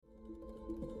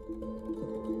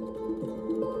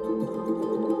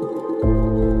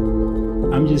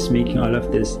just making all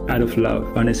of this out of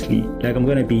love, honestly. Like, I'm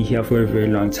gonna be here for a very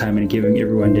long time and giving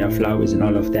everyone their flowers and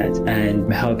all of that,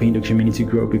 and helping the community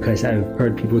grow, because I've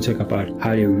heard people talk about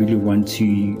how they really want to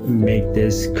make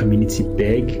this community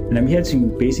big, and I'm here to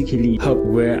basically help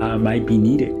where I might be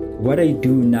needed. What I do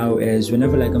now is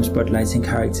whenever I'm spotlighting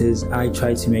characters, I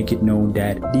try to make it known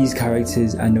that these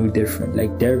characters are no different.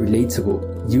 Like, they're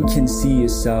relatable. You can see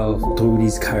yourself through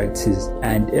these characters,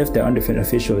 and if they're on the fan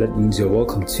official, that means you're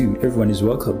welcome too. Everyone is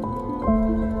welcome.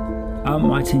 I'm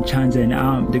Martin Chanza, and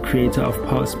I'm the creator of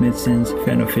Paul Smithson's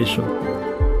fan official.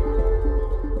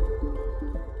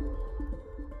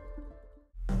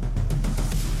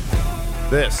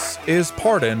 This is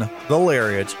Pardon the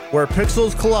Lariat, where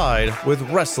pixels collide with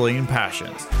wrestling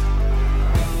passions.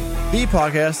 The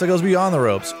podcast that goes beyond the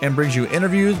ropes and brings you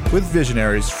interviews with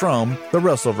visionaries from the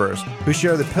Wrestleverse who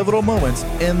share the pivotal moments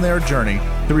in their journey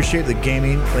to reshape the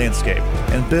gaming landscape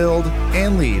and build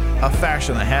and lead a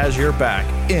faction that has your back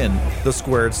in the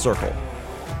squared circle.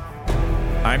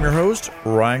 I'm your host,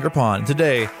 Ryan Grapon.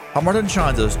 Today, how Martin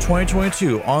Chanza's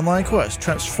 2022 online quest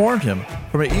transformed him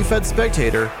from an eFed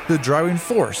spectator to the driving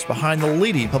force behind the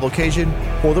leading publication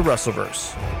for the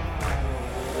Wrestleverse.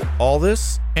 All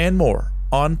this and more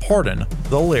on Pardon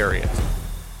the Lariat.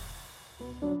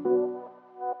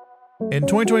 In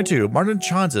 2022, Martin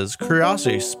Chanza's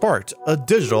curiosity sparked a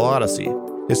digital odyssey.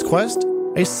 His quest?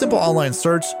 A simple online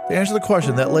search to answer the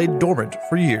question that lay dormant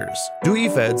for years. Do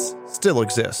eFeds still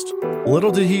exist?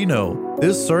 Little did he know,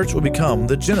 this search would become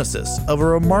the genesis of a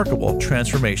remarkable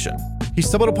transformation. He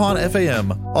stumbled upon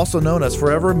FAM, also known as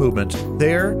Forever Movement.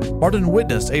 There, Martin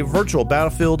witnessed a virtual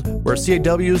battlefield where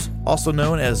CAWs, also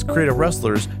known as creative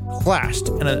wrestlers, clashed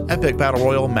in an epic battle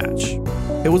royal match.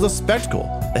 It was a spectacle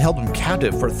that held him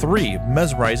captive for 3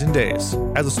 mesmerizing days.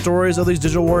 As the stories of these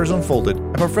digital warriors unfolded,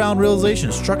 a profound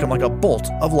realization struck him like a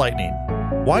bolt of lightning.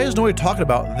 Why is nobody talking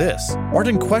about this?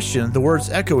 Martin questioned the words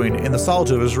echoing in the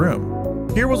solitude of his room.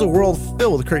 Here was a world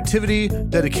filled with creativity,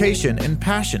 dedication, and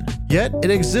passion, yet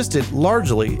it existed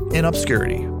largely in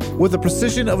obscurity. With the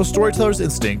precision of a storyteller's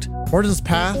instinct, Martin's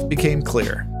path became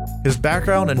clear. His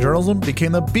background in journalism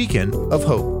became the beacon of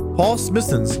hope. Paul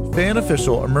Smithson's fan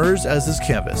official emerged as his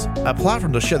canvas, a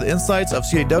platform to share the insights of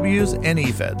CAWs and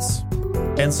eFeds.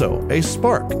 And so, a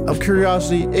spark of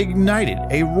curiosity ignited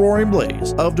a roaring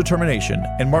blaze of determination,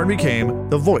 and Martin became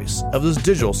the voice of this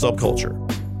digital subculture.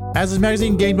 As his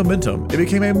magazine gained momentum, it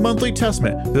became a monthly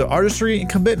testament to the artistry and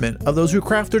commitment of those who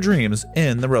craft their dreams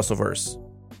in the Wrestleverse.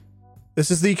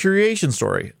 This is the creation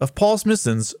story of Paul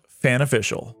Smithson's fan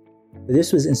official.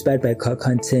 This was inspired by car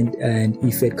content and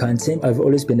eFed content. I've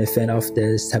always been a fan of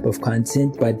this type of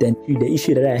content, but then the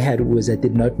issue that I had was I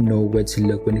did not know where to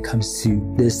look when it comes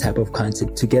to this type of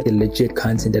content to get the legit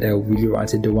content that I really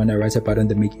wanted, the one I write about on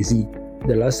the magazine.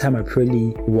 The last time I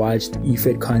probably watched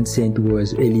eFed content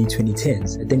was early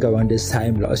 2010s. I think around this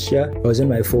time last year, I was on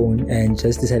my phone and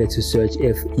just decided to search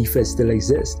if eFed still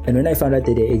exists. And when I found out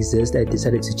that they exist, I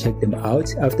decided to check them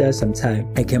out. After some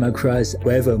time, I came across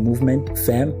Forever Movement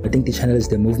Fam. I think the channel is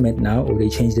The Movement now, or they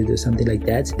changed it or something like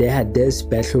that. They had this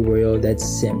battle royal that's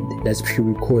simmed, that's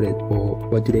pre-recorded, or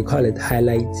what do they call it?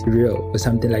 Highlight reel or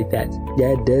something like that. They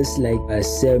had this a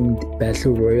simmed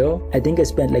battle royal. I think I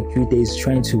spent 3 days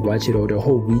trying to watch it, or the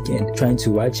whole weekend trying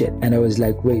to watch it, and I was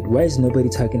like, wait, why is nobody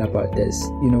talking about this?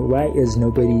 Why is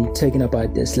nobody talking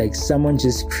about this? Someone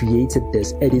just created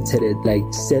this, edited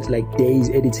it, set days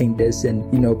editing this, and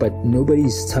but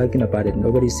nobody's talking about it.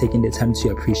 Nobody's taking the time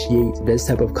to appreciate this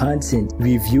type of content,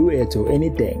 review it or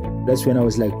anything. That's when I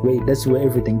was like, wait, that's where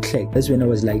everything clicked. That's when I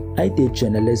was like, I did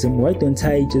journalism, why don't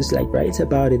I just write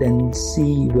about it and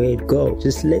see where it goes?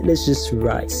 Let's just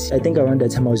write. I think around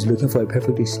that time I was looking for a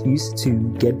perfect excuse to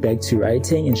get back to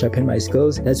writing and sharpen my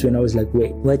skills. That's when I was like,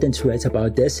 wait, why don't you write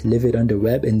about this, live it on the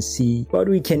web and see what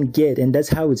we can get? And that's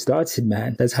how it started,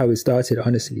 man. That's how it started,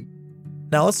 honestly.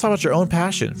 Now let's talk about your own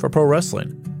passion for pro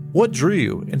wrestling. What drew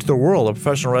you into the world of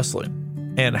professional wrestling?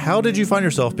 And how did you find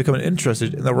yourself becoming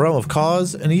interested in the realm of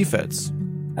cause and eFeds?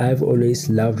 I've always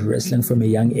loved wrestling from a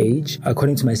young age.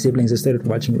 According to my siblings, I started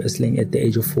watching wrestling at the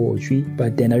age of 4 or 3.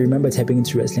 But then I remember tapping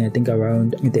into wrestling, I think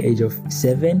around the age of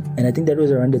 7. And I think that was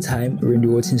around the time Randy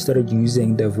Orton started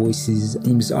using the Voices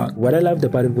theme song. What I loved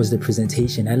about it was the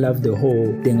presentation. I loved the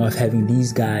whole thing of having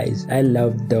these guys. I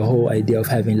loved the whole idea of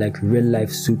having real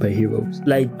life superheroes.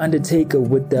 Like Undertaker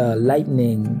with the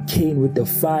lightning, Kane with the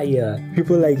fire.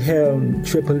 People like him,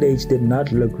 Triple H did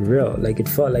not look real. It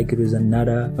felt like it was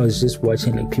I was just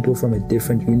watching people from a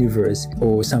different universe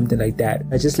or something like that.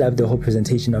 I just love the whole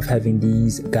presentation of having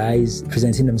these guys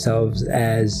presenting themselves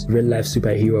as real life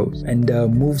superheroes, and the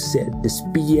moveset, the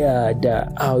spear,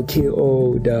 the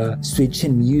RKO, the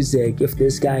switching music. If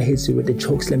this guy hits you with the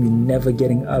chokeslam, you're never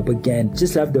getting up again.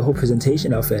 Just love the whole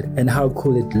presentation of it and how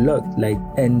cool it looked like.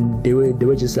 And they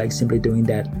were just like simply doing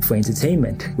that for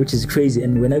entertainment, which is crazy.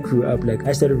 And when I grew up, like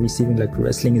I started receiving like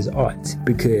wrestling is art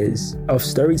because of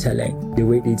storytelling, the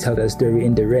way they tell that story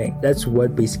in the ring. That's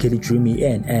what basically drew me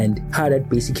in, and how that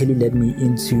basically led me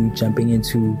into jumping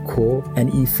into core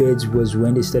and eFeds was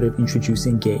when they started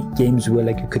introducing games where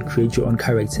like you could create your own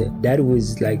character. That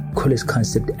was like coolest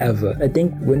concept ever. I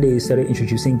think when they started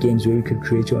introducing games where you could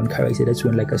create your own character, that's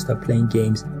when like I started playing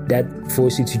games that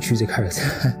force you to choose a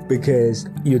character because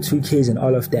your 2Ks and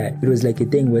all of that, it was like a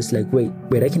thing where it's like, wait,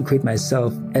 I can create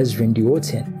myself as Randy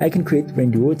Orton. I can create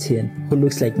Randy Orton who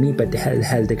looks like me but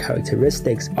has the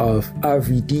characteristics of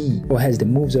RVD or has the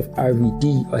moves of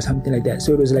RVD or something like that.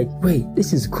 So it was like, wait,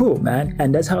 this is cool, man.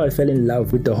 And that's how I fell in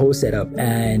love with the whole setup.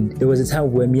 And there was a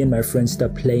time where me and my friends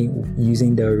stopped playing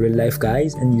using the real life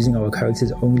guys and using our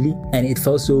characters only, and it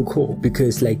felt so cool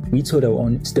because like we told our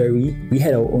own story, we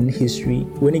had our own history.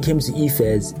 When it came to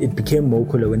eFeds, it became more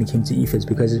cooler when it came to eFeds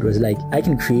because it was like I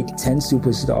can create 10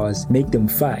 superstars, make them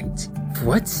fight.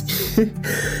 What?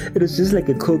 It was just like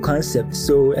a cool concept.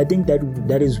 So I think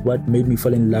that is what made me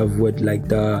fall in love with like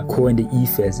the core and the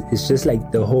eFeds. It's just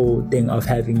like the whole thing of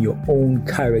having your own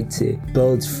character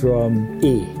built from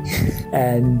A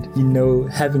and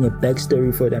having a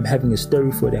backstory for them, having a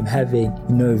story for them, having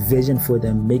a vision for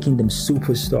them, making them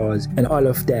superstars and all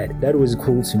of that. That was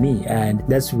cool to me, and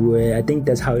that's where I think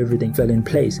that's how everything fell in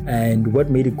place. And what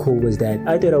made it cool was that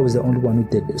I thought I was the only one who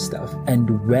did this stuff,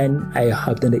 and when I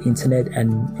hopped on the internet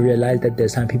and realized that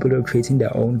there's some people who are creating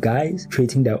their own guys,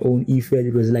 creating their own eFed,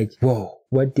 it was like, whoa,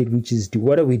 what did we just do?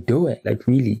 What are we doing? Like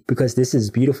really? Because this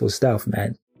is beautiful stuff,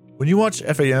 man. When you watch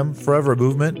FAM, Forever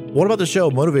Movement, what about the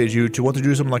show motivated you to want to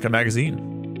do something like a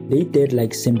magazine? They did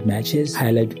like simp matches,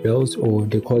 highlight reels, or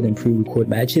they call them pre-record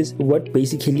matches. What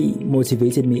basically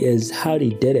motivated me is how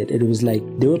they did it. It was like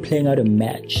they were playing out a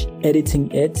match,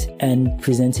 editing it and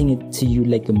presenting it to you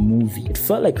like a movie. It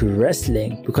felt like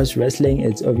wrestling because wrestling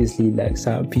is obviously like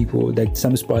some people, like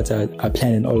some sports are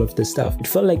planning all of this stuff. It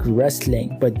felt like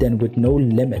wrestling, but then with no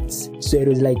limits. So it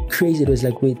was like crazy. It was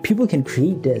like, wait, people can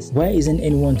create this. Why isn't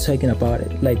anyone talking about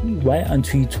it? Like, why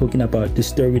aren't we talking about the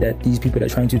story that these people are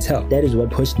trying to tell? That is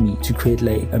what pushed me to create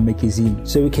like a magazine,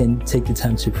 so we can take the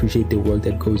time to appreciate the work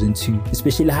that goes into,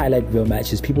 especially highlight reel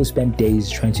matches. People spend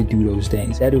days trying to do those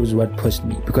things. That was what pushed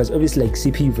me, because obviously like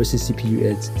CPU versus CPU,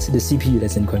 it's the CPU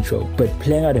that's in control, but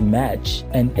playing out a match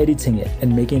and editing it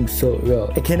and making it feel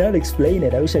real, I cannot explain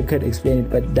it. I wish I could explain it,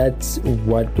 but that's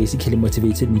what basically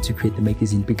motivated me to create the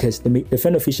magazine, because the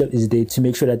fan official is there to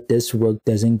make sure that this work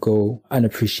doesn't go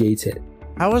unappreciated.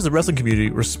 How has the wrestling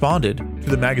community responded to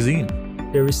the magazine?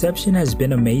 The reception has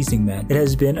been amazing, man. It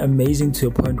has been amazing to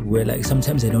a point where like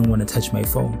sometimes I don't want to touch my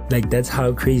phone. Like that's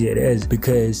how crazy it is,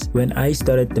 because when I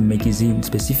started the magazine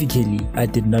specifically, I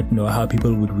did not know how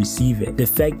people would receive it. The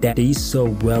fact that they saw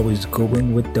where I was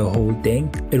going with the whole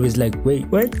thing, it was like, wait,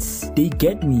 what? They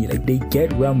get me. Like they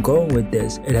get where I'm going with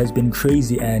this. It has been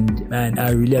crazy, and man,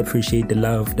 I really appreciate the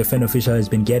love the fan official has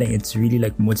been getting. It's really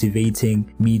like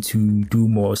motivating me to do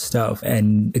more stuff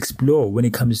and explore when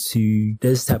it comes to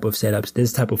this type of setups,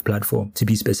 this type of platform, to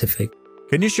be specific.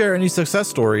 Can you share any success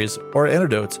stories or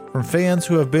anecdotes from fans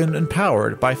who have been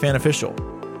empowered by Fan Official?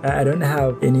 I don't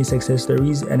have any success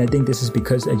stories, and I think this is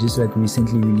because I just like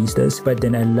recently released this, but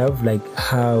then I love like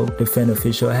how the fan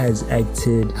official has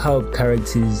acted, how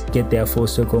characters get their full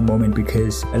circle moment,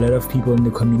 because a lot of people in the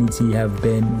community have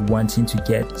been wanting to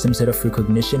get some sort of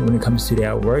recognition when it comes to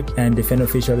their work, and the fan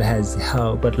official has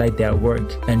helped but like their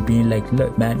work and being like,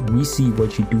 look man, we see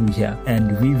what you do here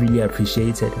and we really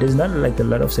appreciate it. There's not like a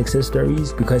lot of success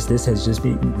stories because this has just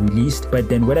been released, but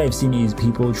then what I've seen is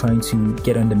people trying to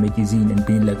get on the magazine and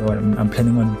being like, oh, I'm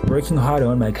planning on working hard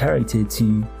on my character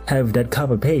to have that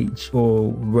cover page, or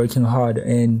working hard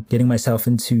and getting myself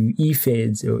into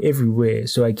eFeds or everywhere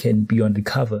so I can be on the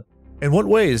cover. In what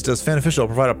ways does Fan Official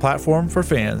provide a platform for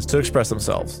fans to express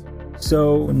themselves?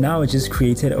 So now I just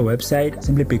created a website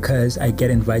simply because I get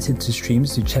invited to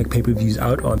streams to check pay-per-views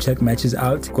out or check matches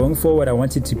out. Going forward, I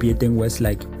want it to be a thing where it's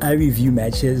like I review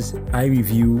matches, I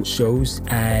review shows,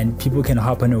 and people can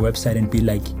hop on a website and be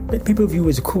like, that pay-per-view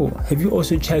was cool. Have you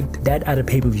also checked that other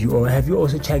pay-per-view, or have you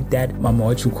also checked that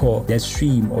what you call that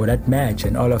stream or that match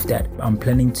and all of that? I'm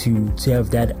planning to have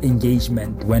that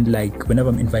engagement whenever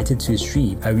I'm invited to a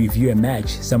stream, I review a match,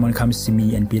 someone comes to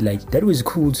me and be like, that was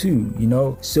cool too,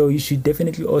 So you should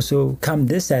definitely also come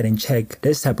this side and check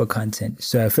this type of content.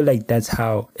 So I feel like that's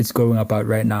how it's going about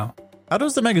right now. How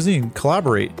does the magazine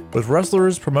collaborate with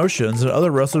wrestlers, promotions, and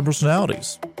other wrestling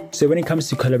personalities? So when it comes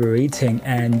to collaborating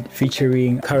and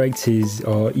featuring characters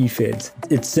or e-feds,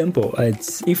 it's simple.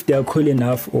 It's if they're cool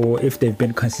enough or if they've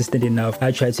been consistent enough,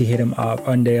 I try to hit them up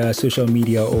on their social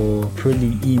media or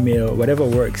probably email, whatever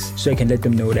works, so I can let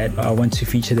them know that I want to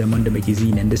feature them on the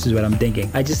magazine and this is what I'm thinking.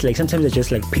 Sometimes I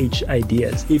just pitch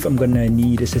ideas. If I'm gonna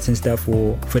need a certain stuff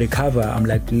for the cover, I'm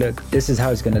like, look, this is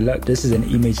how it's gonna look. This is an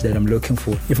image that I'm looking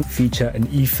for. If I feature an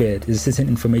e-fed, there's certain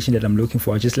information that I'm looking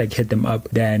for. I just hit them up,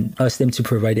 then ask them to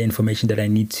provide the information that I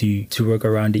need to work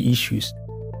around the issues.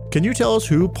 Can you tell us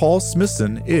who Paul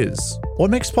Smithson is? What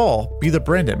makes Paul be the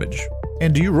brand image?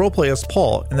 And do you roleplay as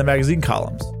Paul in the magazine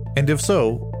columns? And if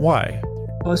so, why?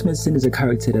 Paul Smithson is a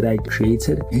character that I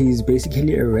created. He's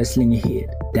basically a wrestling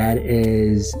head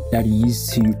that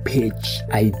used to pitch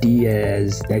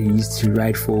ideas, that used to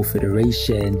write for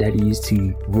federation, that used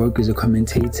to work as a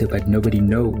commentator, but nobody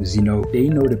knows. They know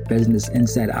the business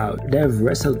inside out. They have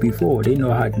wrestled before. They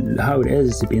know how it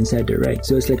is to be inside the ring.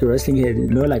 So it's like a wrestling head.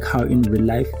 Like how in real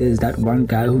life there's that one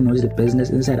guy who knows the business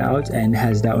inside out and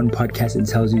has their own podcast and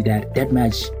tells you that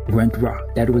match went wrong.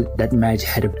 That match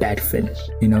had a bad finish.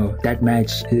 That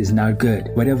match is not good.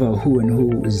 Whatever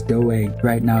who is doing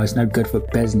right now is not good for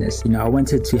business. I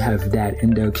wanted to have that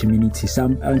in the community.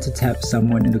 I wanted to have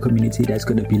someone in the community that's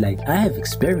going to be like, I have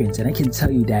experience and I can tell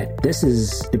you that this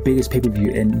is the biggest pay-per-view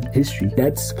in history.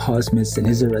 That's Paul Smithson.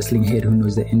 He's a wrestling head who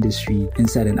knows the industry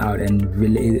inside and out and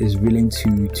really is willing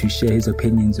to share his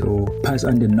opinions or pass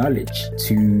on the knowledge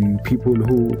to people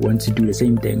who want to do the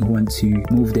same thing, who want to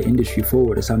move the industry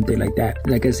forward or something like that.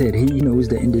 Like I said, he knows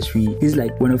the industry. He's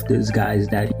like one of those guys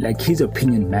that his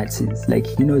opinion matters.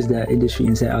 He knows the industry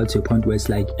inside out to a point where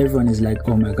it's everyone is like,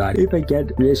 oh my god, if I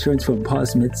get reassurance from Paul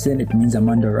Smithson, it means I'm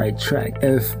on the right track.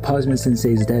 If Paul Smithson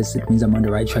says this, it means I'm on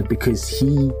the right track because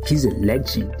he's a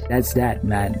legend. That's that,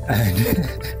 man.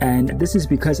 And this is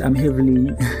because I'm heavily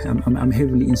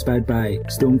inspired by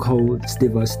Stone Cold,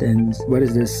 Steve Austin's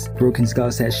Broken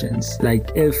Skull sessions.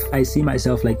 If I see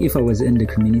myself, if I was in the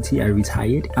community, I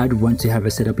retired, I'd want to have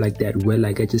a setup like that where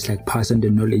I just pass on the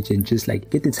knowledge and just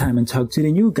get the time and talk to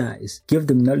the new guys, give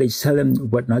them knowledge, tell them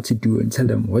what not to do and tell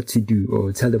them what to do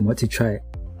or tell them what to try.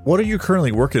 What are you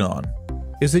currently working on?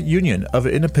 Is it Union of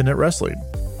Independent Wrestling?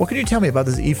 What can you tell me about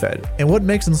this e-fed and what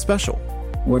makes them special?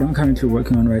 What I'm currently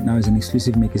working on right now is an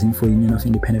exclusive magazine for Union of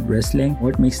Independent Wrestling.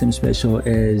 What makes them special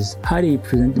is how they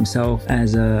present themselves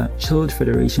as a chilled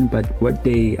federation, but what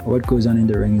goes on in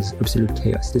the ring is absolute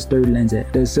chaos. The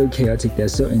storylines, they're so chaotic, they're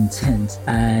so intense,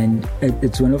 and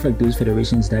it's one of those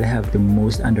federations that have the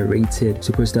most underrated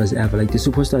superstars ever. The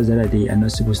superstars that are there are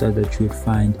not superstars that you would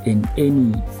find in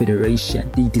any federation.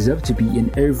 They deserve to be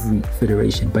in every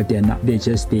federation, but they're not. They're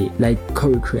just there.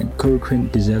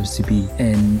 Korakuen deserves to be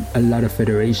in a lot of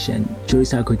federations. Joey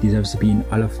Sako deserves to be in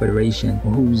all of federation.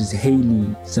 Who's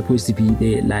Haley supposed to be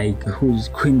there? Who's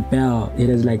Queen Bell? It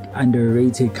is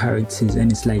underrated characters, and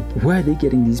it's where are they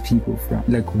getting these people from?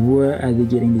 Where are they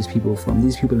getting these people from?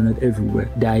 These people are not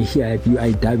everywhere. They are here at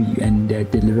UIW and they're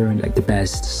delivering the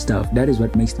best stuff. That is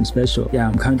what makes them special. Yeah,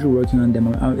 I'm currently working on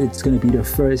them. It's gonna be the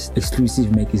first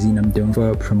exclusive magazine I'm doing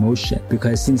for promotion,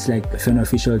 because since Fan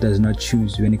Official does not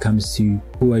choose when it comes to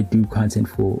who I do content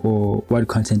for or what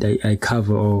content I cover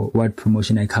or what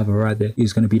promotion I cover, rather,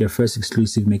 is going to be the first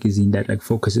exclusive magazine that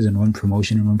focuses on one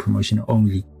promotion and one promotion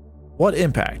only. What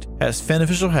impact has Fan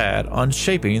Official had on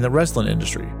shaping the wrestling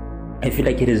industry? I feel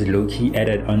like it is low-key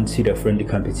added onto the friendly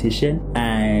competition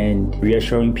and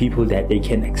reassuring people that they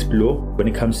can explore when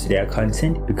it comes to their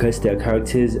content, because their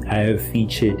characters I have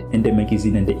featured in the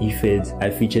magazine and the e-feds I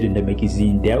featured in the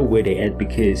magazine, they're where they at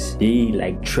because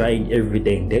they trying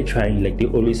everything. They're trying, they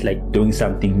always doing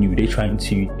something new. They're trying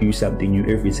to do something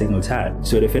new every single time.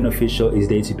 So the Fan Official is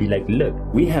there to be look,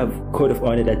 we have Code of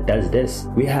Honor that does this,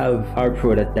 we have our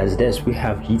Pro that does this, we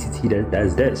have GTT that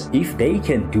does this. If they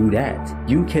can do that,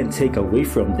 you can take away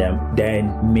from them,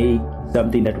 then make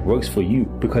something that works for you.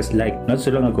 Because like not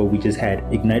so long ago, we just had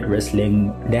Ignite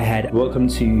Wrestling. They had Welcome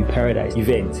to Paradise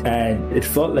event, and it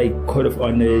felt like Court of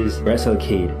Honor's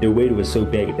WrestleCade. The weight was so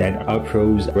big than our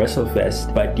pros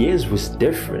WrestleFest, but theirs was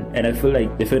different. And I feel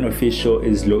like the Fan Official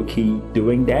is low-key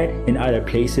doing that in other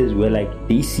places where like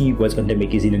they see what's on the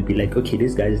magazine and be like, okay,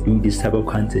 these guys do this type of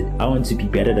content, I want to be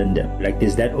better than them. Like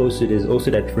there's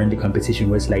also that friendly competition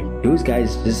where it's like those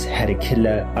guys just had a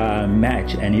killer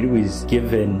match and it was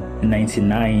given a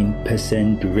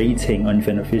 99% rating on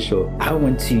Fan Official. I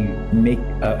want to make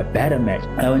a better match.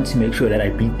 I want to make sure that I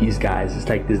beat these guys. It's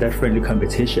like there's that friendly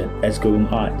competition that's going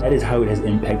on. That is how it has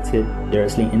impacted the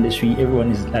wrestling industry.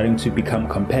 Everyone is starting to become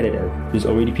competitive. There's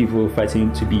already people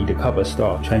fighting to be the cover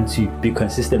star, trying to be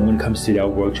consistent when it comes to their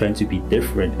work, trying to be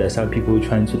different. There's some people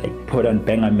trying to like put on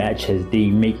banger matches. They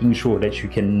making sure that you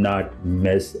cannot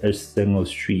miss a single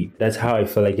stream. That's how I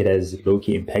feel like it has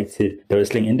low-key impacted the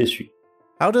wrestling industry.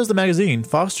 How does the magazine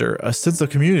foster a sense of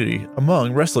community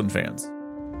among wrestling fans?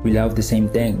 We love the same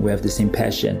thing. We have the same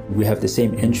passion. We have the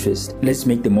same interest. Let's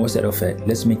make the most out of it.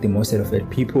 Let's make the most out of it.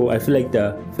 People, I feel like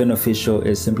the Fan Official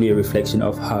is simply a reflection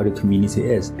of how the community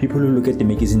is. People who look at the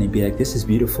magazine and be like, this is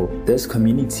beautiful. This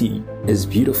community is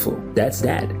beautiful. That's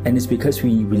that. And it's because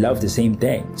we love the same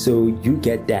thing. So you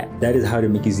get that. That is how the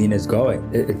magazine is going.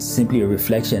 It's simply a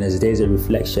reflection. As there's a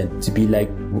reflection to be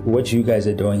like, what you guys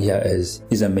are doing here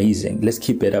is amazing. Let's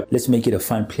keep it up. Let's make it a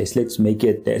fun place. Let's make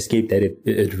it the escape that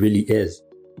it really is.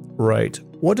 Right.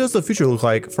 What does the future look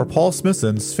like for Paul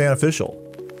Smithson's Fan Official?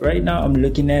 Right now, I'm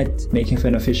looking at making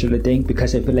Fan Official a thing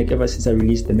because I feel like ever since I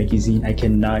released the magazine, I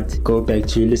cannot go back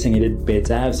to releasing it in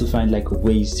bits. I have to find like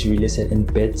ways to release it in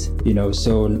bits,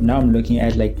 so now I'm looking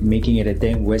at like making it a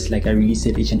thing where it's like I release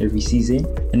it each and every season,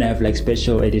 and I have like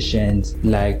special editions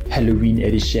like Halloween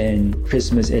edition,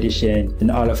 Christmas edition,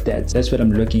 and all of that. That's what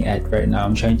I'm looking at right now.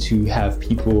 I'm trying to have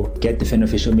people get the Fan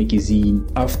Official magazine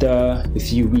after a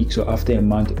few weeks or after a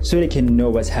month so they can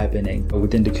know what's happening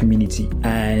within the community.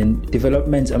 And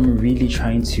developments, I'm really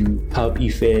trying to help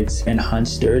eFeds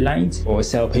enhance storylines or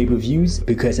sell pay-per-views,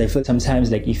 because I feel sometimes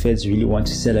like eFeds really want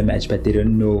to sell a match but they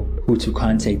don't know who to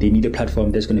contact. They need a platform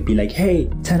that's going to be like, hey,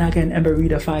 Tanaka and Ember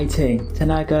Reed are fighting,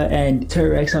 Tanaka and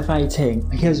T-Rex are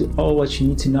fighting, here's all what you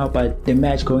need to know about the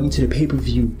match going into the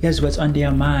pay-per-view, here's what's on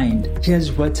their mind,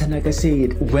 here's what Tanaka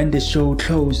said when the show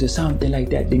closed or something like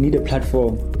that. They need a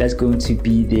platform that's going to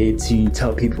be there to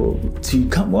tell people to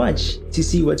come watch, to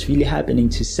see what's really happening,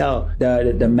 to sell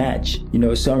the match,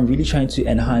 so I'm really trying to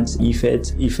enhance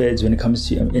eFeds when it comes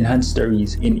to enhance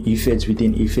stories in eFeds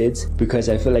within eFeds, because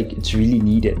I feel like it's really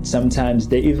needed. Sometimes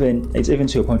it's even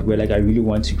to a point where like I really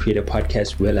want to create a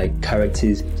podcast where like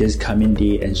characters just come in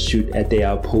there and shoot at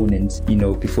their opponents,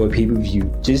 before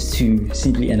pay-per-view, just to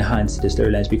simply enhance the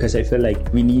storylines, because I feel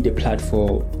like we need a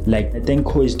platform. Like I think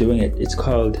Ko is doing it. It's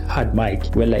called Hard Mic,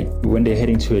 where like when they're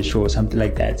heading to a show or something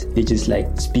like that, they just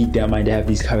like speak their mind. They have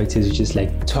these characters who just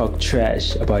like talk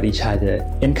trash about each other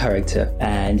in character,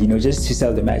 and just to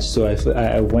sell the match. So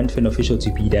I want Fan Official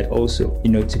to be that also,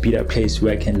 to be that place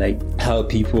where I can like help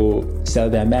people sell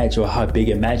their match or how big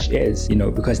a match is,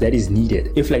 because that is needed.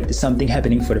 If like there's something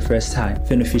happening for the first time,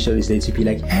 Fan Official is there to be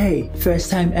like, hey,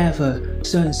 first time ever,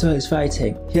 so and so is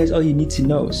fighting, here's all you need to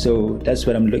know. So that's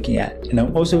what I'm looking at. And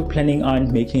I'm also planning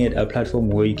on making it a platform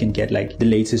where you can get like the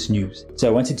latest news. So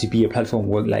I want it to be a platform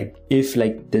where like if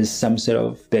like there's some sort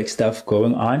of big stuff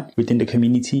going on within the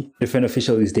community, the Fan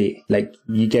Official is there. Like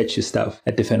you get your stuff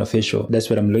at the Fan Official. That's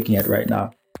what I'm looking at right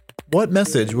now. What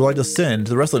message would you like to send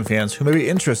to the wrestling fans who may be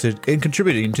interested in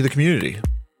contributing to the community?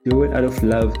 Do it out of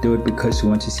love. Do it because you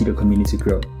want to see the community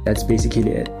grow. That's basically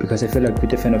it. Because I feel like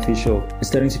with the Fan Official, it's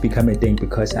starting to become a thing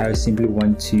because I simply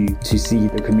want to see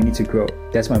the community grow.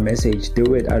 That's my message.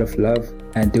 Do it out of love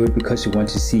and do it because you want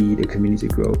to see the community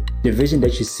grow. The vision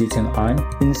that you're sitting on,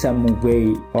 in some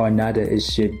way or another, it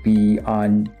should be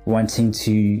on wanting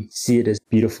to see this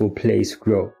beautiful place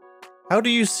grow. How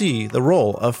do you see the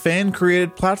role of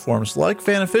fan-created platforms like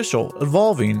Fan Official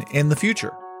evolving in the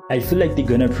future? I feel like they're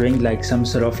gonna bring like some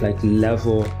sort of like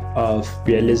level of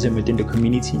realism within the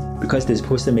community, because there's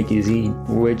Poster Magazine,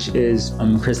 which is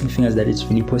crossing fingers that it's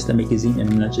really Poster Magazine and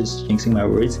I'm not just jinxing my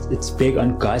words. It's big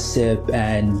on gossip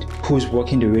and who's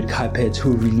walking the red carpet,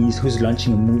 who's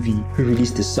launching a movie, who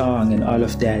released the song and all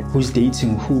of that, who's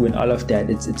dating who and all of that.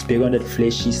 It's big on that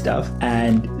fleshy stuff,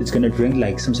 and it's gonna bring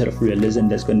like some sort of realism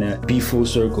that's gonna be full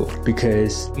circle,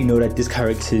 because that these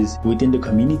characters within the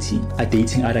community are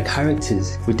dating other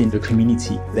characters within the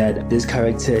community, that this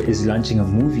character is launching a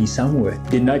movie actually somewhere.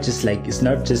 They're not just like, it's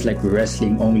not just like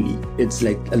wrestling only. It's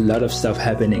like a lot of stuff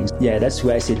happening. Yeah, that's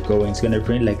where I see it going. It's going to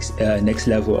bring like next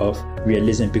level of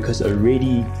realism, because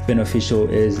already Beneficial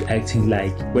is acting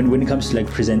like, when it comes to like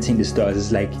presenting the stars,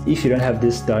 it's like, if you don't have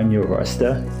this star in your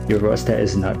roster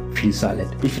is not pretty solid.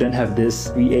 If you don't have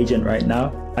this free agent right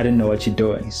now, I don't know what you're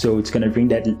doing. So it's going to bring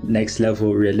that next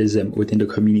level realism within the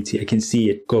community. I can see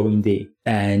it going there,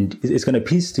 and it's going to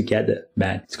piece together,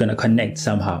 man. It's going to connect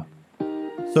somehow.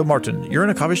 So Martin, you're in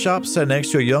a coffee shop sitting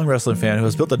next to a young wrestling fan who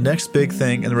has built the next big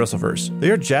thing in the Wrestleverse.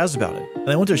 They are jazzed about it, and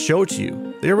they want to show it to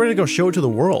you. They are ready to go show it to the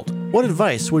world. What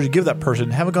advice would you give that person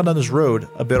having gone down this road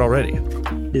a bit already?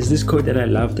 There's this quote that I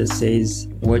love that says,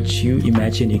 what you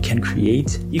imagine you can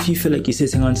create. If you feel like you're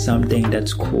sitting on something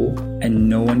that's cool and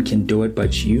no one can do it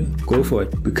but you, go for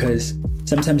it, because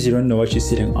sometimes you don't know what you're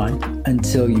sitting on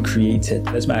until you create it.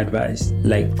 That's my advice.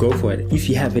 Like, go for it. If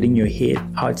you have it in your head,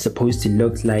 how it's supposed to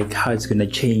look like, how it's going to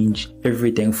change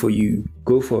everything for you,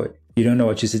 go for it. You don't know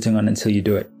what you're sitting on until you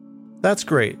do it. That's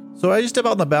great. So as you step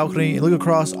out on the balcony and look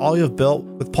across all you have built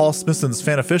with Paul Smithson's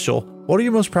Fan Official, what are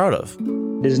you most proud of?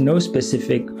 There's no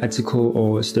specific article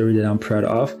or story that I'm proud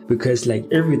of, because like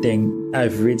everything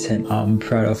I've written, I'm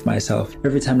proud of myself.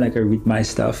 Every time like I read my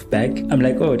stuff back, I'm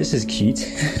like, oh, this is cute.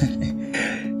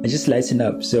 I just lighten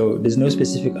up. So there's no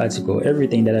specific article.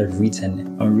 Everything that I've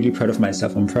written, I'm really proud of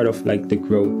myself. I'm proud of like the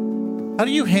growth. How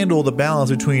do you handle the balance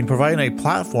between providing a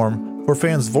platform for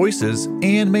fans' voices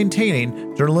and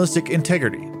maintaining journalistic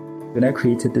integrity? When I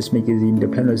created this magazine, the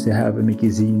plan was to have a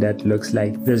magazine that looks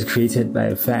like it was created by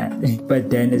a fan. But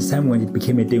then it's time when it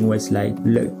became a thing where it's like,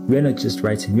 look, we're not just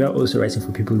writing, we are also writing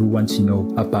for people who want to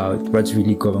know about what's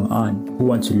really going on, who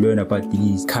want to learn about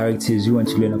these characters, who want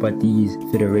to learn about these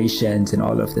federations and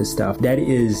all of this stuff. That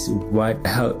is what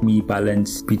helped me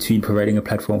balance between providing a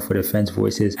platform for the fans'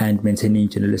 voices and maintaining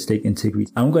journalistic integrity.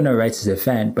 I'm going to write as a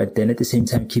fan, but then at the same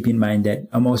time, keep in mind that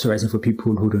I'm also writing for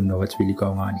people who don't know what's really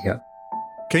going on here.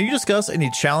 Can you discuss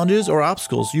any challenges or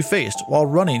obstacles you faced while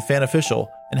running Fan Official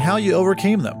and how you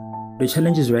overcame them? The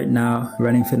challenges right now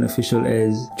running Fan Official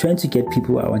is trying to get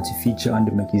people I want to feature on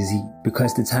the magazine,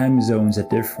 because the time zones are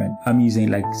different. I'm using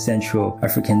like Central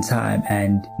African time,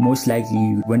 and most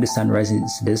likely when the sun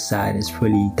rises this side, it's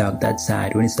probably dark that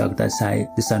side. When it's dark that side,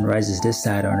 the sun rises this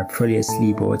side, or I'm probably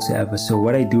asleep or whatsoever. So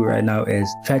what I do right now is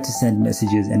try to send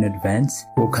messages in advance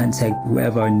or contact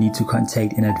whoever I need to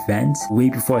contact in advance, way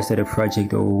before I start a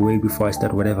project or way before I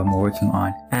start whatever I'm working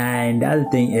on. And the other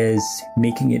thing is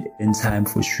making it in time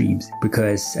for streams,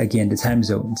 because again, the time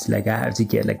zones, like I have to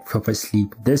get like proper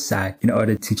sleep this side in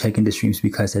order to check in the streams,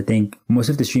 because I think most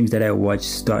of the streams that I watch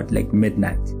start like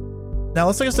midnight. Now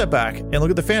let's take a step back and look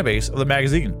at the fan base of the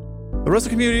magazine. The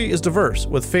wrestling community is diverse,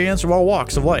 with fans from all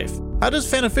walks of life. How does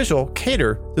Fan Official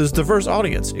cater to this diverse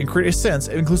audience and create a sense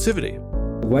of inclusivity?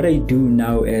 What I do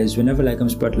now is whenever like I'm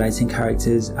spotlighting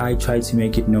characters, I try to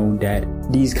make it known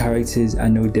that these characters are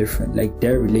no different. Like,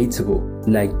 they're relatable.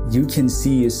 Like, you can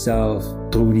see yourself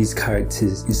through these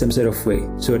characters in some sort of way.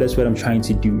 So that's what I'm trying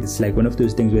to do. It's like one of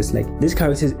those things where it's like, this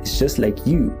character is just like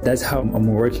you. That's how I'm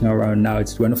working around now.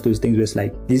 It's one of those things where it's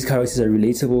like, these characters are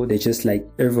relatable. They're just like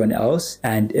everyone else.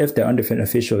 And if they're under Fan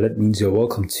Official, that means you're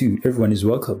welcome too. Everyone is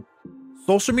welcome.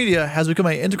 Social media has become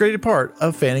an integrated part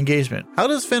of fan engagement. How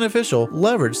does Fan Official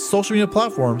leverage social media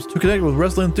platforms to connect with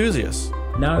wrestling enthusiasts?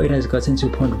 Now it has gotten to a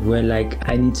point where like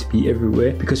I need to be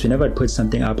everywhere, because whenever I put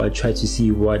something up, I try to see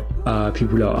what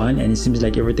people are on, and it seems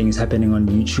like everything is happening on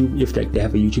YouTube, if like they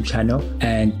have a YouTube channel,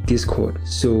 and Discord.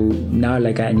 So now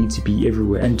like I need to be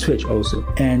everywhere, and Twitch also,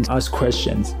 and ask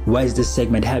questions. Why is this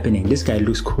segment happening? This guy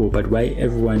looks cool, but why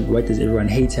does everyone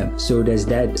hate him? So there's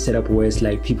that setup where it's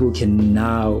like people can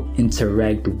now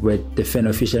interact with the Fan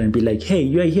Official and be like, hey,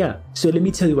 you're here, so let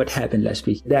me tell you what happened last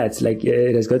week. That's like,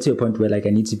 it has got to a point where like I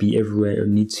need to be everywhere, or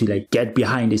need to like get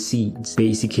behind the scenes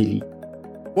basically.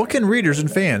 What can readers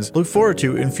and fans look forward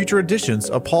to in future editions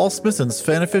of Paul Smithson's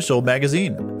Fan Official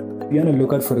magazine? Be on the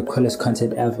lookout for the coolest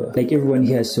content ever. Like, everyone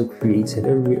here is so creative.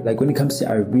 Like, when it comes to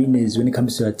arenas, when it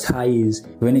comes to attires,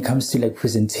 when it comes to like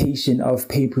presentation of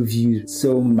pay-per-views,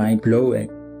 so mind-blowing.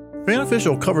 Fan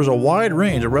Official covers a wide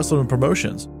range of wrestling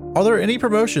promotions. Are there any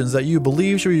promotions that you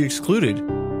believe should be excluded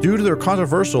due to their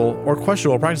controversial or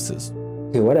questionable practices?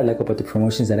 Okay, what I like about the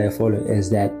promotions that I follow is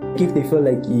that if they feel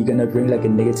like you're gonna bring like a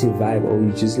negative vibe, or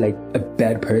you're just like a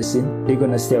bad person, they're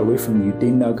gonna stay away from you.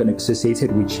 They're not gonna associate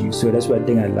it with you. So that's one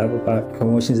thing I love about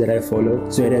promotions that I follow.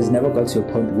 So it has never got to a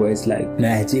point where it's like, I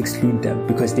had to exclude them,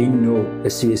 because they know a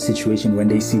serious situation when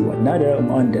they see one. Now that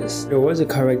I'm on this, there was a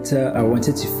character I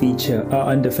wanted to feature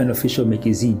on the Fan Official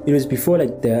magazine. It was before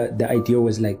like the idea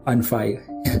was like on fire.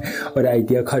 or the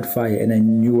idea caught fire and I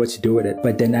knew what to do with it.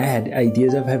 But then I had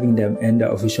ideas of having them in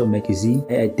the official magazine.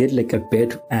 I did like a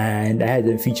bit and I had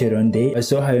them featured on there. I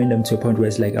saw hiring them to a point where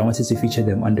it's like I wanted to feature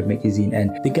them on the magazine,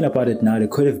 and thinking about it now, they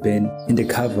could have been in the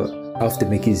cover of the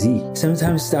magazine.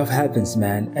 Sometimes stuff happens,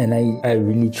 man, and I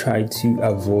really try to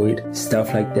avoid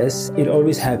stuff like this. It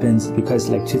always happens because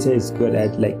like Twitter is good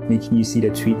at like making you see the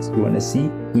tweets you want to see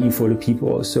when you follow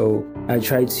people. So I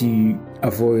try to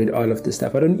avoid all of this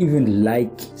stuff. I don't even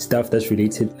like stuff that's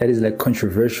related, that is like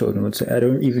controversial. So I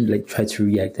don't even like try to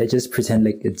react. I just pretend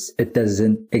like it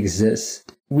doesn't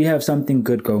exist. We have something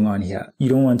good going on here. You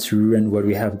don't want to ruin what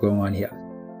we have going on here.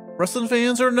 Wrestling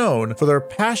fans are known for their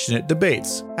passionate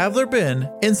debates. Have there been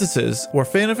instances where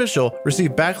Fan Official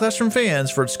received backlash from fans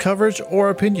for its coverage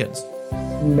or opinions?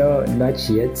 No, not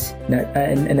yet.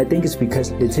 And I think it's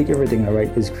because they take everything I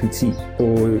write as critique,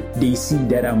 or they see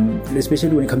that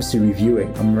especially when it comes to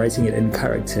reviewing, I'm writing it in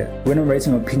character. When I'm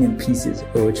writing opinion pieces,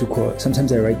 or what you call,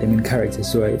 sometimes I write them in character,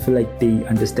 so I feel like they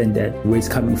understand that where it's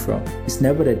coming from. It's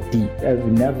never that deep.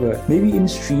 Maybe in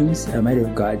streams I might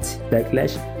have got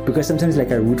backlash, because sometimes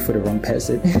like I root for the wrong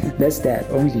person. That's that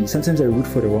only. Sometimes I root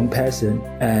for the wrong person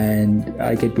and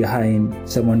I get behind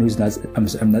someone who's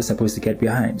I'm not supposed to get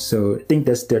behind. So I think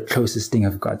that's the closest thing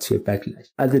I've got to a backlash.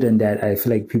 Other than that, I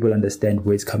feel like people understand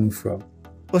where it's coming from.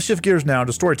 Let's shift gears now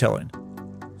to storytelling.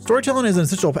 Storytelling is an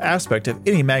essential aspect of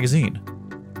any magazine.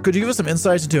 Could you give us some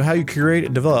insights into how you curate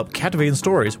and develop captivating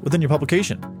stories within your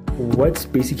publication? What's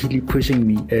basically pushing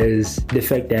me is the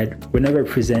fact that whenever I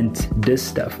present this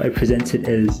stuff, I present it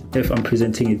as if I'm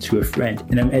presenting it to a friend,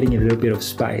 and I'm adding a little bit of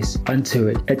spice onto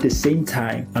it. At the same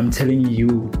time, I'm telling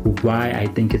you why I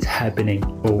think it's happening,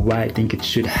 or why I think it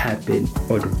should happen,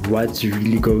 or what's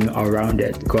really going around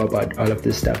it, go about all of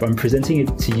this stuff. I'm presenting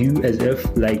it to you as if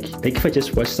like if I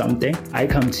just watch something, I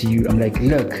come to you, I'm like,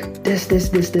 look, this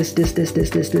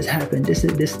happened,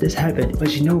 this happened.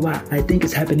 But you know what? I think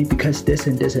it's happening because this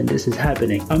and this and this is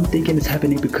happening. I'm thinking it's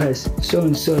happening because so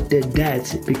and so did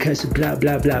that, because blah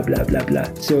blah blah blah blah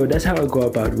blah. So that's how I go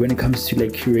about when it comes to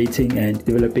like curating and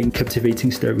developing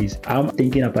captivating stories. I'm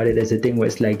thinking about it as a thing where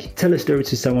it's like tell a story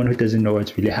to someone who doesn't know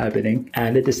what's really happening,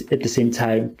 and at the same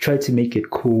time try to make it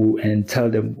cool and tell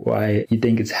them why you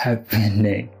think it's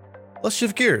happening. Let's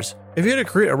shift gears. If you had to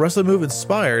create a wrestling move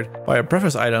inspired by a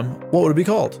breakfast item, what would it be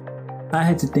called? I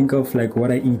had to think of like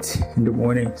what I eat in the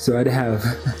morning. So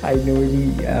I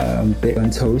normally bake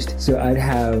on toast. So I'd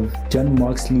have John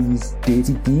Moxley's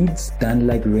Dirty Deeds done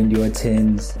like Randy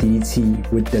Orton's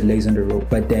DDT with the legs on the rope.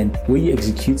 But then when you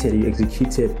execute it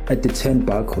at the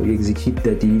turnbuckle. You execute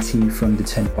the DDT from the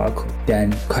turnbuckle.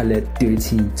 Then call it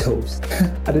Dirty Toast.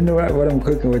 I don't know what I'm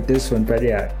cooking with this one, but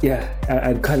yeah,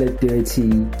 I'd call it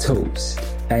Dirty Toast.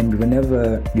 And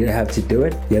whenever you have to do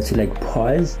it, you have to like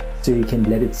pause so you can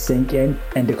let it sink in.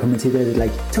 And the commentator is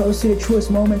like, toast to the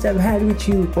truest moments I've had with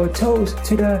you, or toast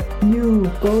to the new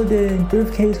golden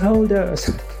briefcase holders.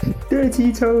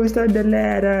 Dirty toast on the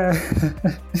ladder.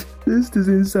 This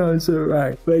doesn't sound so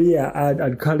right. But yeah,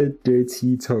 I'd call it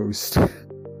Dirty Toast. Can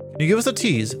you give us a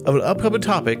tease of an upcoming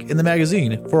topic in the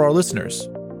magazine for our listeners?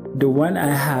 The one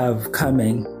I have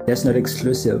coming, that's not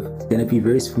exclusive, it's gonna be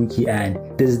very spooky, and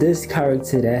there's this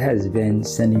character that has been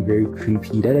sounding very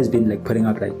creepy, that has been like putting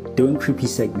up like doing creepy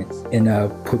segments in a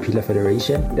popular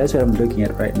federation. That's what I'm looking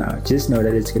at right now. Just know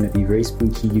that it's gonna be very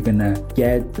spooky. You're gonna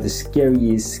get the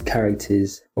scariest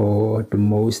characters or the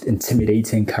most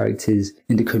intimidating characters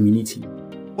in the community.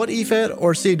 What EFED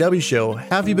or CAW show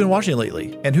have you been watching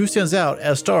lately, and who stands out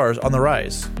as stars on the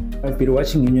rise? I've been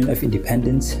watching Union of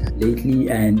Independence lately,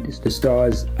 and the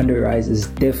stars on the rise is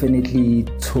definitely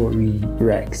Tori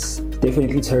Rex. Because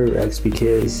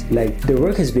like the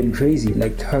work has been crazy,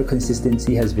 like her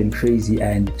consistency has been crazy,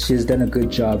 and she's done a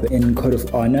good job in Code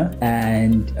of Honor,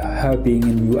 and her being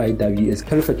in UIW is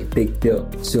kind of like a big deal.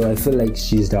 So I feel like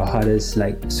she's the hottest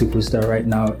like superstar right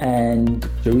now, and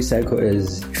Joey Psycho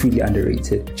is truly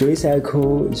underrated. And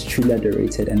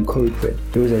Corey Quinn.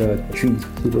 Those are the three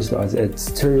superstars.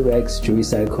 It's Tori Rex, Joey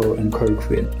Psycho, and Corey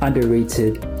Quinn.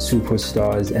 Underrated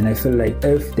superstars, and I feel like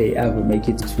if they ever make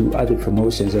it to other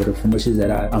promotions or the promotions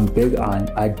that I'm big on,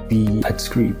 I'd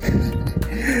scream.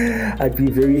 I'd be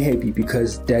very happy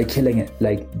because they're killing it.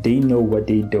 Like they know what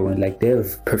they're doing. Like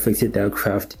they've perfected their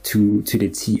craft to the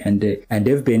T, and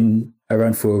they've been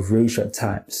around for a very short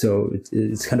time. So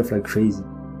it's kind of like crazy.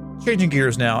 Changing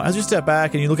gears now, as you step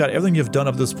back and you look at everything you've done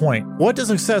up to this point, what does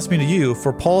success mean to you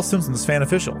for Paul Simpson's Fan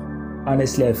Official?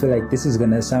 Honestly, I feel like this is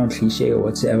gonna sound cliche or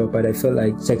whatsoever, but I feel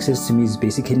like success to me is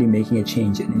basically making a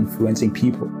change and influencing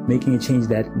people, making a change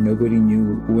that nobody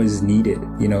knew was needed,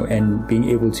 and being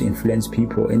able to influence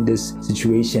people in this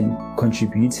situation,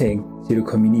 contributing to the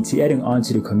community, adding on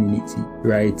to the community,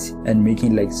 right? And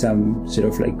making like some sort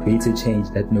of like greater change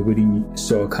that nobody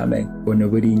saw coming or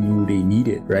nobody knew they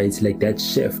needed, right? Like that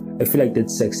shift. I feel like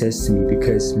that's success to me,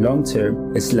 because long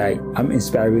term, it's like I'm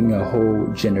inspiring a whole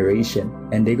generation,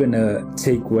 and they're gonna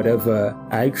take whatever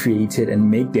I created and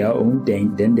make their own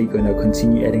thing. Then they're gonna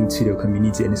continue adding to the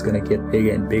community, and it's gonna get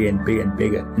bigger and bigger and bigger and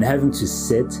bigger. And having to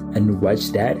sit and watch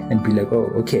that and be like,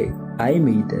 oh, okay, I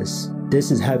made this. This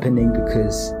is happening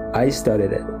because I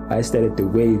started it. I started the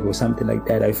wave or something like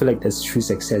that. I feel like that's true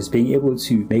success, being able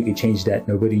to make a change that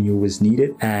nobody knew was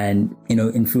needed, and,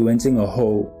 influencing a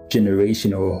whole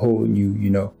generation or a whole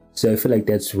new, So I feel like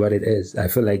that's what it is. I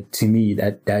feel like, to me,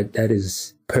 that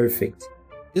is perfect.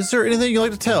 Is there anything you'd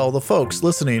like to tell the folks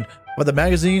listening about the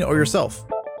magazine or yourself?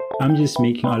 I'm just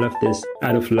making all of this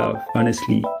out of love,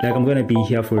 honestly. Like, I'm going to be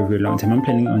here for a very long time. I'm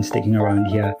planning on sticking around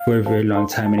here for a very long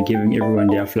time and giving everyone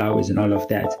their flowers and all of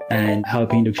that, and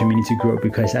helping the community grow,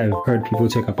 because I've heard people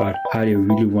talk about how they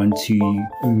really want to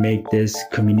make this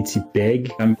community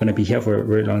big. I'm going to be here for a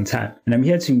very long time, and I'm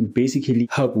here to basically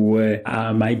help where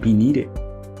I might be needed.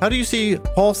 How do you see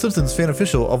Paul Simpson's Fan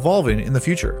Official evolving in the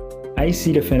future? I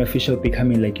see the Fan Official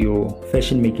becoming like your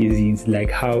fashion magazines, like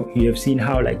how you have seen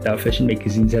how like the fashion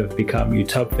magazines have become, your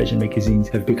top fashion magazines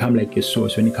have become like your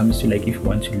source when it comes to like if you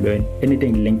want to learn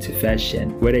anything linked to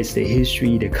fashion, whether it's the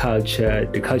history, the culture,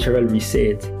 the cultural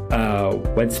reset,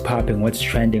 what's popping, what's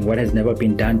trending, what has never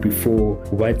been done before,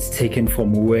 what's taken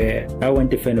from where. I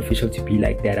want the Fan Official to be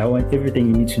like that. I want everything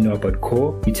you need to know about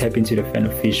core, you tap into the Fan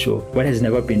Official. What has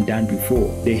never been done before,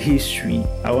 the history.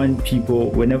 I want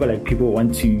people, whenever like people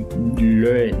want to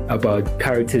learn about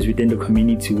characters within the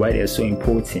community, why they're so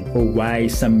important, or why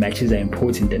some matches are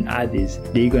important than others,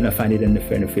 they're gonna find it in the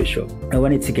Fan Official. I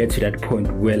want it to get to that point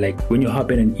where like when you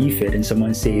hop in an EFED and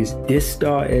someone says, this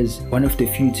star is one of the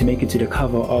few to make it to the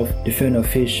cover of the Fan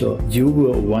Official, you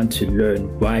will want to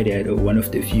learn why they're one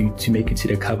of the few to make it to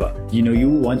the cover. You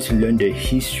want to learn the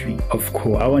history of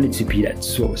core. I want it to be that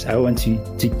source. I want you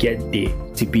to get there,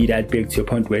 to be that big, to a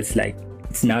point where it's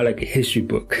now like a history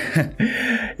book,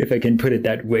 if I can put it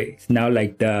that way. It's now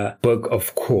like the book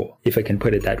of core, if I can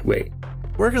put it that way.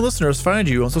 Where can listeners find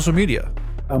you on social media?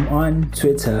 I'm on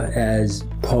Twitter as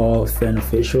Paul Fan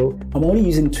Official. I'm only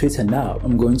using Twitter now.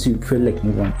 I'm going to probably like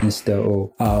move on Insta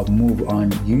or move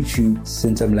on YouTube,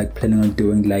 since I'm like planning on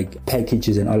doing like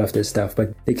packages and all of that stuff.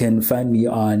 But they can find me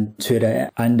on Twitter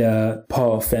under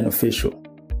Paul Fan Official.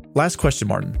 Last question,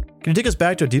 Martin. Can you take us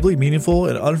back to a deeply meaningful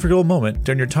and unforgettable moment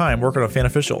during your time working on Fan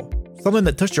Official? Something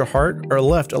that touched your heart or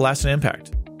left a lasting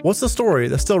impact? What's the story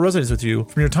that still resonates with you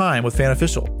from your time with Fan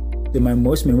Official? My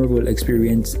most memorable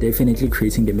experience, definitely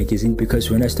creating the magazine, because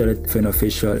when I started Fan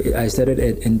Official, I started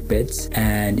it in bits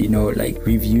and, like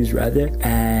reviews rather,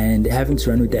 and having to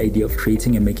run with the idea of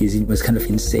creating a magazine was kind of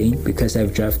insane, because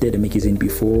I've drafted a magazine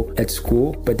before at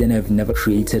school, but then I've never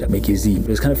created a magazine. It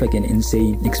was kind of like an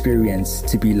insane experience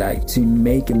to be like, to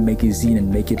make a magazine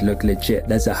and make it look legit.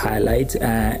 That's a highlight.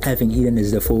 Having Eden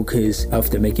as the focus of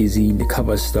the magazine, the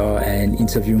cover star, and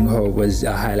interviewing her was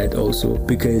a highlight also,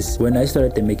 because when I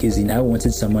started the magazine, I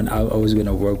wanted someone I was going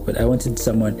to work with. I wanted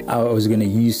someone I was going to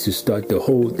use to start the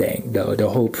whole thing, the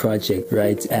whole project,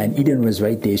 right? And Eden was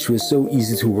right there. She was so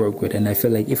easy to work with. And I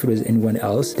feel like if it was anyone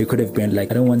else, they could have been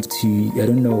like, I don't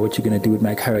know what you're going to do with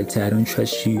my character. I don't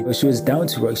trust you. But she was down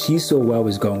to work. She saw where I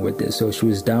was going with this. So she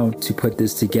was down to put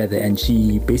this together. And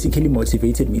she basically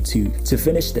motivated me to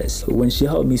finish this. When she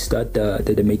helped me start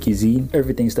the magazine,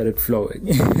 everything started flowing.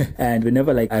 And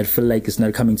whenever like I feel like it's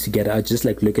not coming together, I just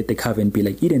like look at the cover and be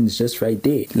like, Eden's just right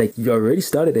there. Like, you already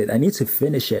started it. I need to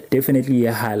finish it. Definitely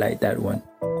a highlight, that one.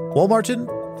 Well, Martin,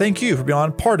 thank you for being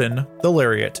on Pardon the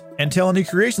Lariat and telling the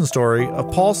creation story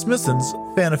of Paul Smithson's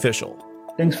Fan Official.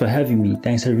 Thanks for having me.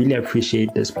 Thanks. I really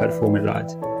appreciate this platform a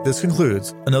lot. This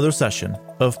concludes another session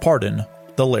of Pardon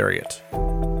the Lariat.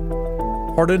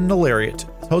 Pardon the Lariat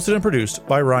is hosted and produced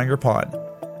by Ryan Grapon.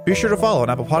 Be sure to follow on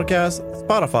Apple Podcasts,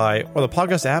 Spotify, or the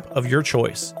podcast app of your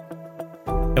choice.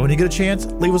 And when you get a chance,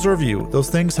 leave us a review. Those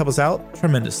things help us out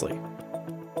tremendously.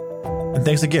 And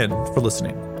thanks again for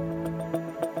listening.